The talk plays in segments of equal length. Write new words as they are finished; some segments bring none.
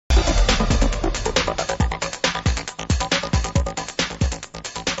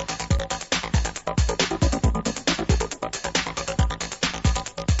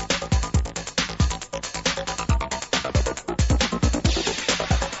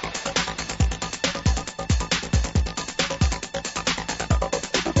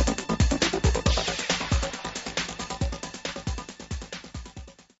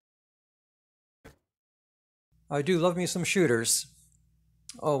I do love me some shooters.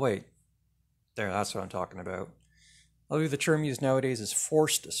 Oh, wait. There, that's what I'm talking about. I believe the term used nowadays is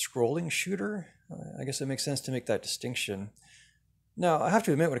forced scrolling shooter. I guess it makes sense to make that distinction. Now, I have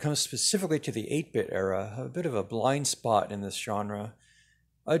to admit, when it comes specifically to the 8-bit era, I have a bit of a blind spot in this genre.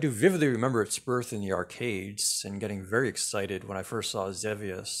 I do vividly remember its birth in the arcades and getting very excited when I first saw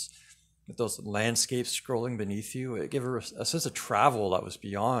Xevious. With those landscapes scrolling beneath you, it gave a sense of travel that was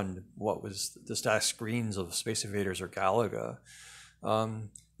beyond what was the static screens of Space Invaders or Galaga.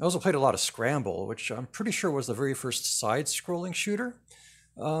 I also played a lot of Scramble, which I'm pretty sure was the very first side-scrolling shooter.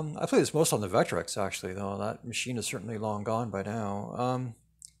 I played this most on the Vectrex, actually, though that machine is certainly long gone by now.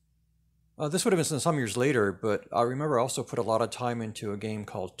 This would have been some years later, but I remember I also put a lot of time into a game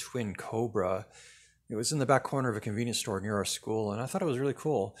called Twin Cobra. It was in the back corner of a convenience store near our school, and I thought it was really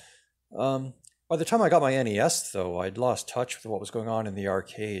cool. By the time I got my NES, though, I'd lost touch with what was going on in the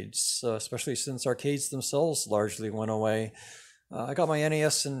arcades, especially since arcades themselves largely went away. I got my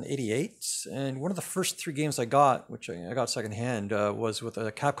NES in '88, and one of the first three games I got, which I got secondhand, was with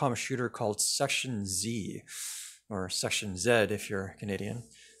a Capcom shooter called Section Z, or Section Z if you're Canadian.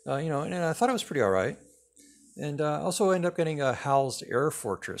 And I thought it was pretty all right. And I also ended up getting Hal's Air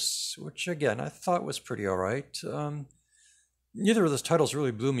Fortress, which again I thought was pretty all right. Neither of those titles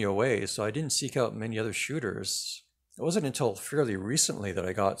really blew me away, so I didn't seek out many other shooters. It wasn't until fairly recently that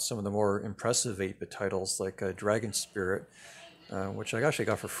I got some of the more impressive 8-bit titles like Dragon Spirit, which I actually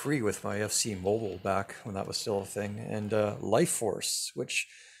got for free with my FC Mobile back when that was still a thing, and Life Force, which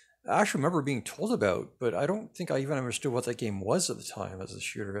I actually remember being told about, but I don't think I even understood what that game was at the time as a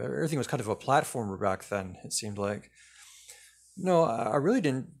shooter. Everything was kind of a platformer back then, it seemed like. No, I really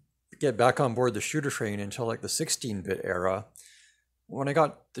didn't get back on board the shooter train until like the 16-bit era. When I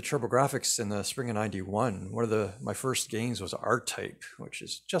got the TurboGrafx in the spring of '91, one of my first games was R-Type, which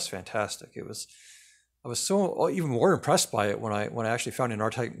is just fantastic. I was so even more impressed by it when I actually found an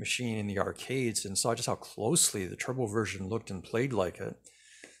R-Type machine in the arcades and saw just how closely the Turbo version looked and played like it.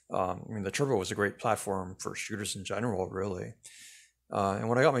 The Turbo was a great platform for shooters in general, really. And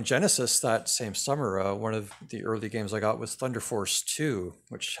when I got my Genesis that same summer, one of the early games I got was Thunder Force 2,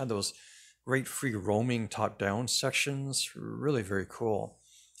 which had those great free roaming top-down sections. Really very cool.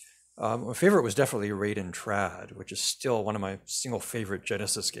 My favorite was definitely Raid and Trad, which is still one of my single favorite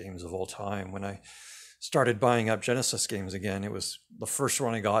Genesis games of all time. When I started buying up Genesis games again, it was the first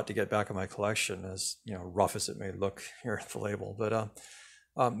one I got to get back in my collection, as rough as it may look here at the label. But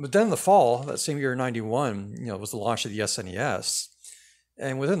then in the fall, that same year, '91, was the launch of the SNES.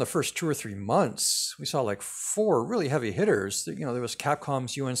 And within the first 2 or 3 months, we saw like four really heavy hitters. There was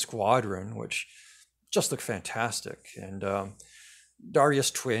Capcom's UN Squadron, which just looked fantastic. And Darius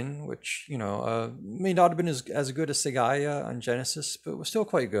Twin, which, may not have been as good as Segaya on Genesis, but was still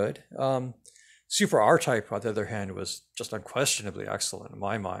quite good. Super R-Type, on the other hand, was just unquestionably excellent in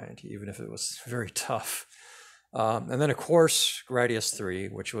my mind, even if it was very tough. And then, of course, Gradius 3,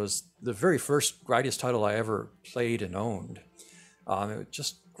 which was the very first Gradius title I ever played and owned. It was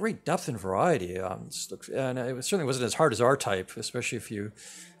just great depth and variety. And it certainly wasn't as hard as R-Type, especially if you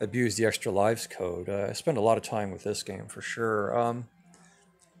abuse the extra lives code. I spent a lot of time with this game for sure.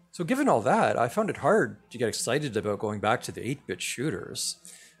 So given all that, I found it hard to get excited about going back to the 8-bit shooters.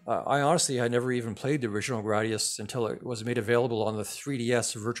 I honestly had never even played the original Gradius until it was made available on the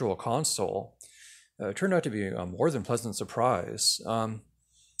 3DS Virtual Console. It turned out to be a more than pleasant surprise. While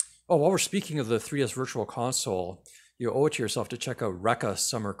we're speaking of the 3DS Virtual Console, you owe it to yourself to check out Rekka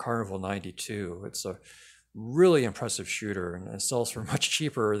Summer Carnival '92. It's a really impressive shooter and sells for much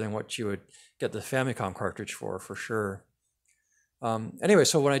cheaper than what you would get the Famicom cartridge for sure. Anyway,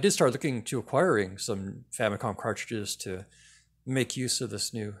 so when I did start looking to acquiring some Famicom cartridges to make use of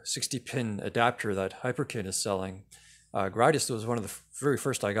this new 60-pin adapter that Hyperkin is selling, Gradius was one of the very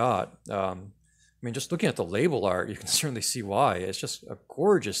first I got. Just looking at the label art, you can certainly see why. It's just a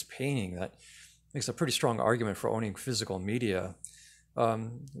gorgeous painting that makes a pretty strong argument for owning physical media.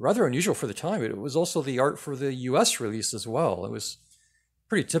 Rather unusual for the time. It was also the art for the US release as well. It was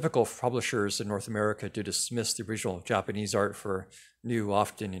pretty typical for publishers in North America to dismiss the original Japanese art for new,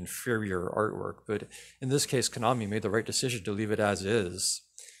 often inferior artwork. But in this case, Konami made the right decision to leave it as is.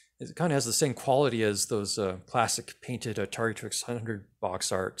 It kind of has the same quality as those classic painted Atari 2600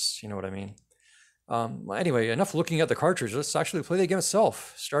 box arts, you know what I mean? Anyway, enough looking at the cartridge. Let's actually play the game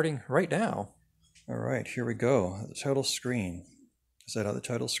itself, starting right now. All right, here we go. The title screen. Is that on the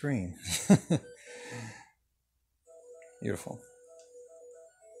title screen? Beautiful.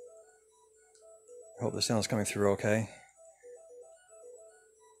 I hope the sound's coming through okay.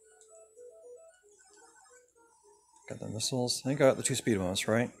 Got the missiles. I think I got the 2 speed bumps,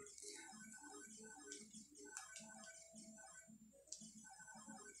 right?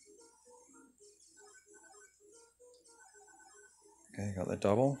 Okay, got the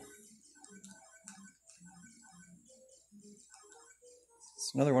double.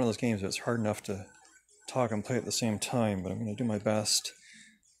 It's another one of those games that's hard enough to talk and play at the same time, but I'm going to do my best.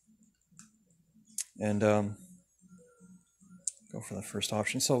 And go for the first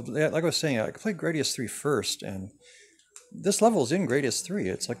option. So, like I was saying, I played Gradius 3 first, and this level is in Gradius 3.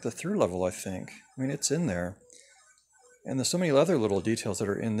 It's like the third level, I think. I mean, it's in there. And there's so many other little details that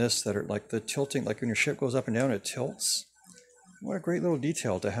are in this that are like the tilting, like when your ship goes up and down, it tilts. What a great little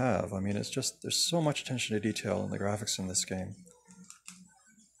detail to have. I mean, it's just, there's so much attention to detail in the graphics in this game.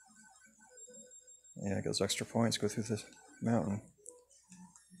 Yeah, it goes extra points, go through the mountain.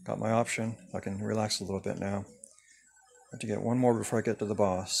 Got my option. I can relax a little bit now. I have to get one more before I get to the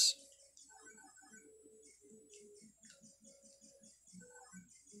boss.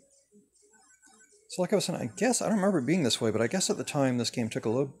 So like I was saying, I guess, I don't remember it being this way, but I guess at the time this game took a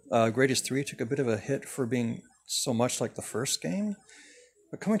little, Gradius 3 took a bit of a hit for being so much like the first game.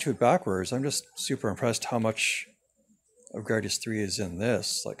 But coming to it backwards, I'm just super impressed how much of Gradius 3 is in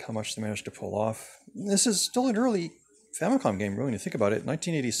this, like how much they managed to pull off. This is still an early Famicom game, really, when you think about it.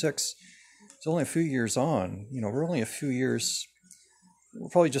 1986, it's only a few years on. You know, we're only a few years, we're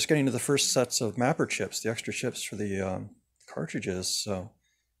probably just getting to the first sets of mapper chips, the extra chips for the cartridges, so.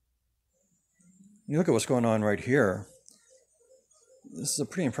 You look at what's going on right here. This is a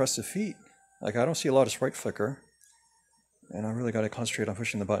pretty impressive feat. Like, I don't see a lot of sprite flicker, and I really got to concentrate on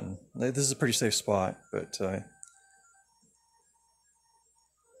pushing the button. This is a pretty safe spot, but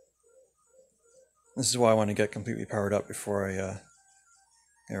this is why I want to get completely powered up before I,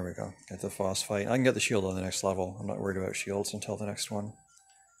 there we go, get the boss fight. I can get the shield on the next level. I'm not worried about shields until the next one.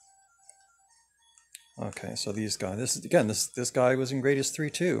 Okay, so these guys, this guy was in Gradius 3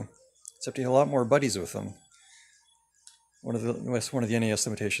 too. Except you have a lot more buddies with them. One of the NES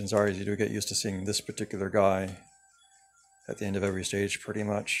limitations is you do get used to seeing this particular guy at the end of every stage, pretty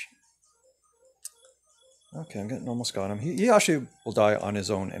much. Okay, I'm almost got him. He actually will die on his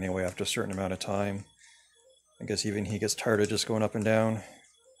own anyway after a certain amount of time. I guess even he gets tired of just going up and down.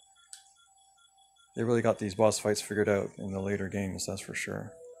 They really got these boss fights figured out in the later games, that's for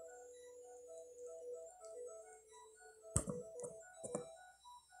sure.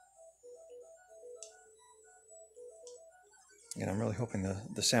 And I'm really hoping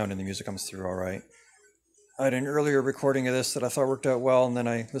the sound and the music comes through all right. I had an earlier recording of this that I thought worked out well, and then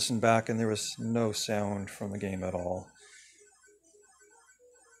I listened back and there was no sound from the game at all.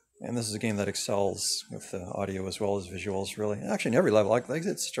 And this is a game that excels with the audio as well as visuals, really. Actually, in every level, like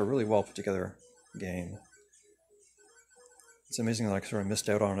it's such a really well put together game. It's amazing that I sort of missed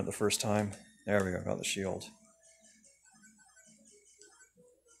out on it the first time. There we go, got the shield.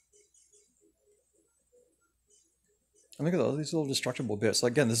 And look at all these little destructible bits.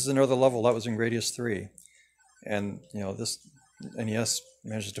 Again, this is another level that was in Gradius 3. And, you know, this NES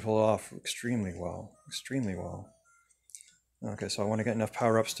manages to pull it off extremely well. Extremely well. Okay, so I want to get enough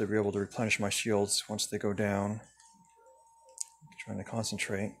power-ups to be able to replenish my shields once they go down. I'm trying to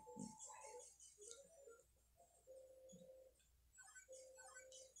concentrate.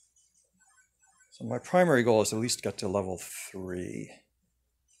 So my primary goal is to at least get to level 3.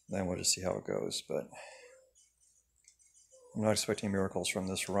 Then we'll just see how it goes, but I'm not expecting miracles from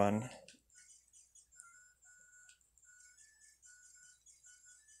this run.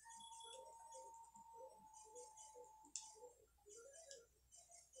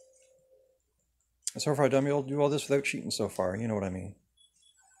 So far I've done able to do all this without cheating so far, you know what I mean.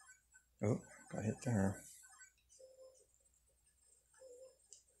 Oh, got hit there.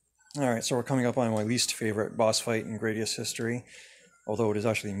 Alright, so we're coming up on my least favorite boss fight in Gradius history. Although it is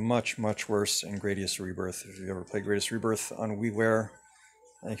actually much, much worse in Gradius Rebirth. If you've ever played Gradius Rebirth on WiiWare,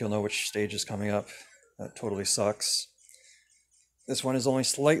 I think you'll know which stage is coming up. That totally sucks. This one is only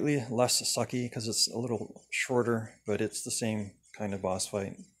slightly less sucky because it's a little shorter, but it's the same kind of boss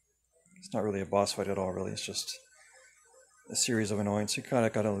fight. It's not really a boss fight at all, really. It's just a series of annoyances. You kind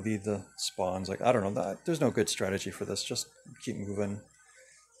of got to lead the spawns. Like, I don't know. There's no good strategy for this. Just keep moving.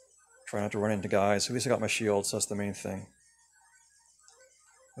 Try not to run into guys. At least I got my shields. That's the main thing.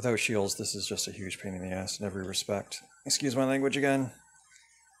 Without shields, this is just a huge pain in the ass in every respect. Excuse my language again.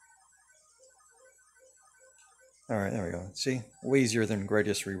 Alright, there we go. See? Way easier than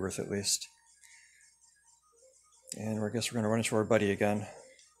Gradius Rebirth, at least. And I guess we're going to run into our buddy again.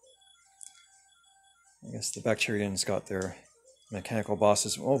 I guess the Bacterians got their mechanical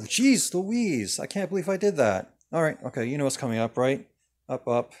bosses. Oh, jeez Louise! I can't believe I did that. Alright, okay, you know what's coming up, right? Up,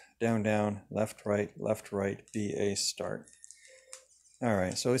 up, down, down, left, right, B, A, start.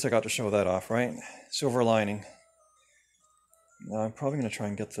 Alright, so at least I got to show that off, right? Silver lining. Now I'm probably going to try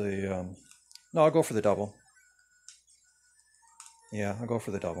and get the... No, I'll go for the double. Yeah, I'll go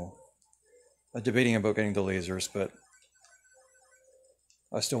for the double. I'm debating about getting the lasers, but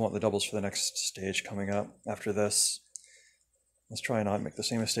I still want the doubles for the next stage coming up after this. Let's try and not make the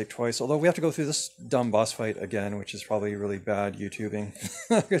same mistake twice. Although we have to go through this dumb boss fight again, which is probably really bad YouTubing.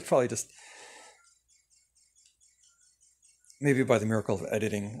 I could probably just... Maybe by the miracle of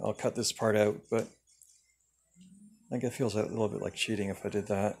editing, I'll cut this part out, but I think it feels a little bit like cheating if I did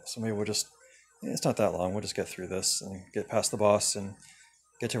that. So maybe we'll just... It's not that long. We'll just get through this and get past the boss and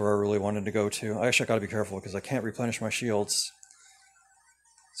get to where I really wanted to go to. I actually got to be careful because I can't replenish my shields.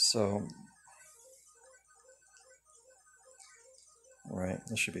 So... Alright,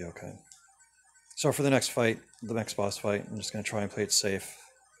 this should be okay. So for the next fight, the next boss fight, I'm just going to try and play it safe.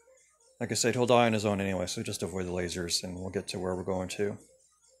 Like I said, he'll die on his own anyway, so just avoid the lasers and we'll get to where we're going to.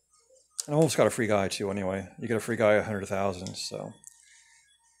 And I almost got a free guy too anyway. You get a free guy 100,000, so...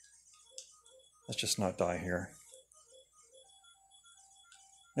 Let's just not die here.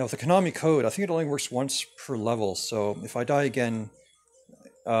 Now with the Konami code, I think it only works once per level, so if I die again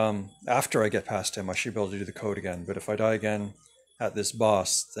after I get past him, I should be able to do the code again. But if I die again at this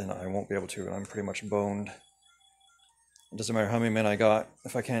boss, then I won't be able to, and I'm pretty much boned. It doesn't matter how many men I got.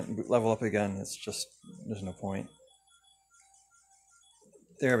 If I can't level up again, it's just, there's no point.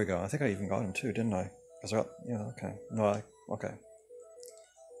 There we go. I think I even got him too, didn't I? Because I got, yeah, okay. No, okay.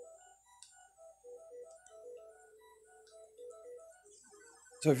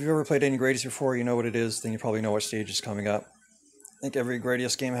 So if you've ever played any Gradius before, you know what it is, then you probably know what stage is coming up. I think every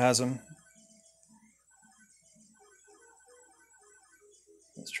Gradius game has them.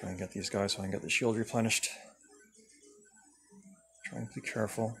 Let's try and get these guys so I can get the shield replenished. Try and be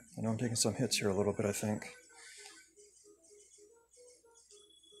careful. I know I'm taking some hits here a little bit, I think.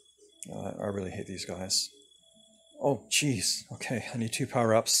 I really hate these guys. Oh, jeez. Okay, I need 2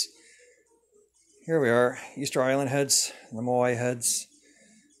 power-ups. Here we are. Easter Island heads, the Moai heads.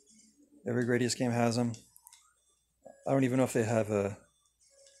 Every Gradius game has them. I don't even know if they have a...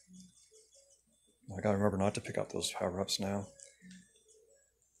 I gotta remember not to pick up those power-ups now.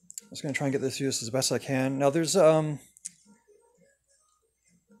 I'm just gonna try and get this used as best I can. Now there's I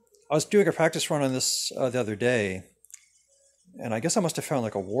was doing a practice run on this the other day, and I guess I must have found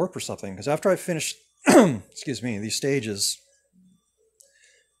like a warp or something, because after I finished, excuse me, these stages,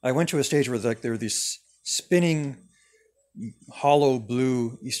 I went to a stage where like there were these spinning hollow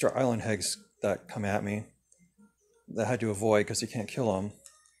blue Easter Island heads that come at me that I had to avoid because you can't kill them.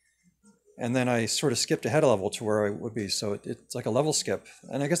 And then I sort of skipped ahead a level to where I would be, so it's like a level skip.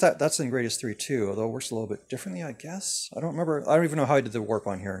 And I guess that's in Gradius 3 too, although it works a little bit differently, I guess. I don't remember. I don't even know how I did the warp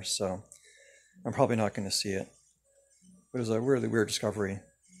on here, so I'm probably not going to see it. But it was a really weird discovery.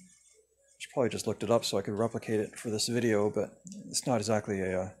 I should probably just looked it up so I could replicate it for this video, but it's not exactly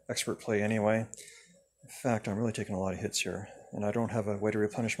a expert play anyway. In fact, I'm really taking a lot of hits here, and I don't have a way to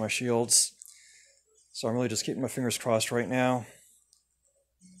replenish my shields. So I'm really just keeping my fingers crossed right now.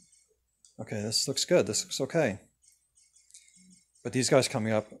 Okay, this looks good. This looks okay. But these guys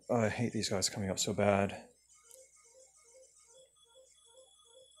coming up, I hate these guys coming up so bad.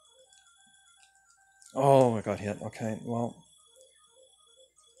 Oh, I got hit. Okay, well.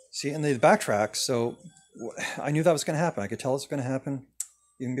 See, and they backtrack, so I knew that was going to happen. I could tell it was going to happen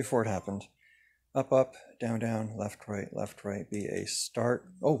even before it happened. Up, up, down, down, left, right, B, A, start.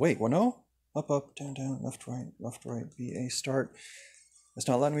 Oh, wait, well, no? Up, up, down, left, right, B, A, start. It's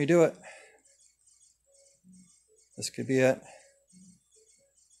not letting me do it. This could be it.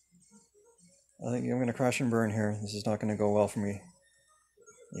 I think I'm going to crash and burn here. This is not going to go well for me.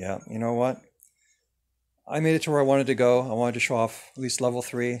 Yeah, you know what? I made it to where I wanted to go. I wanted to show off at least level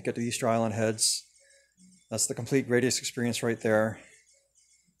 3, get to the Easter Island heads. That's the complete Gradius experience right there.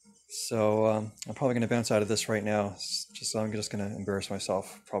 So I'm probably going to bounce out of this right now. I'm just going to embarrass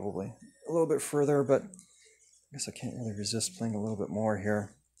myself probably a little bit further, but I guess I can't really resist playing a little bit more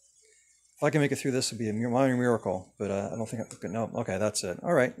here. If I can make it through this, it would be a minor miracle, but I don't think I could. No, okay, that's it.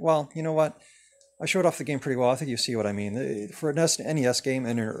 All right, well, you know what? I showed off the game pretty well. I think you see what I mean. For an NES game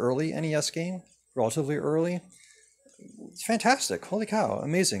and an early NES game, relatively early, it's fantastic. Holy cow,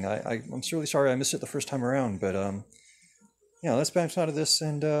 amazing. I'm really sorry I missed it the first time around, but yeah, let's bounce out of this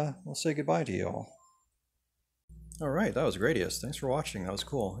and we'll say goodbye to you all. All right, that was Gradius. Thanks for watching. That was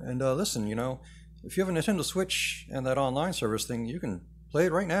cool. And listen, you know, if you have a Nintendo Switch and that online service thing, you can play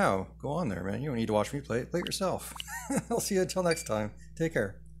it right now. Go on there, man. You don't need to watch me play it. Play it yourself. I'll see you until next time. Take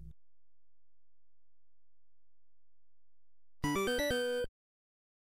care.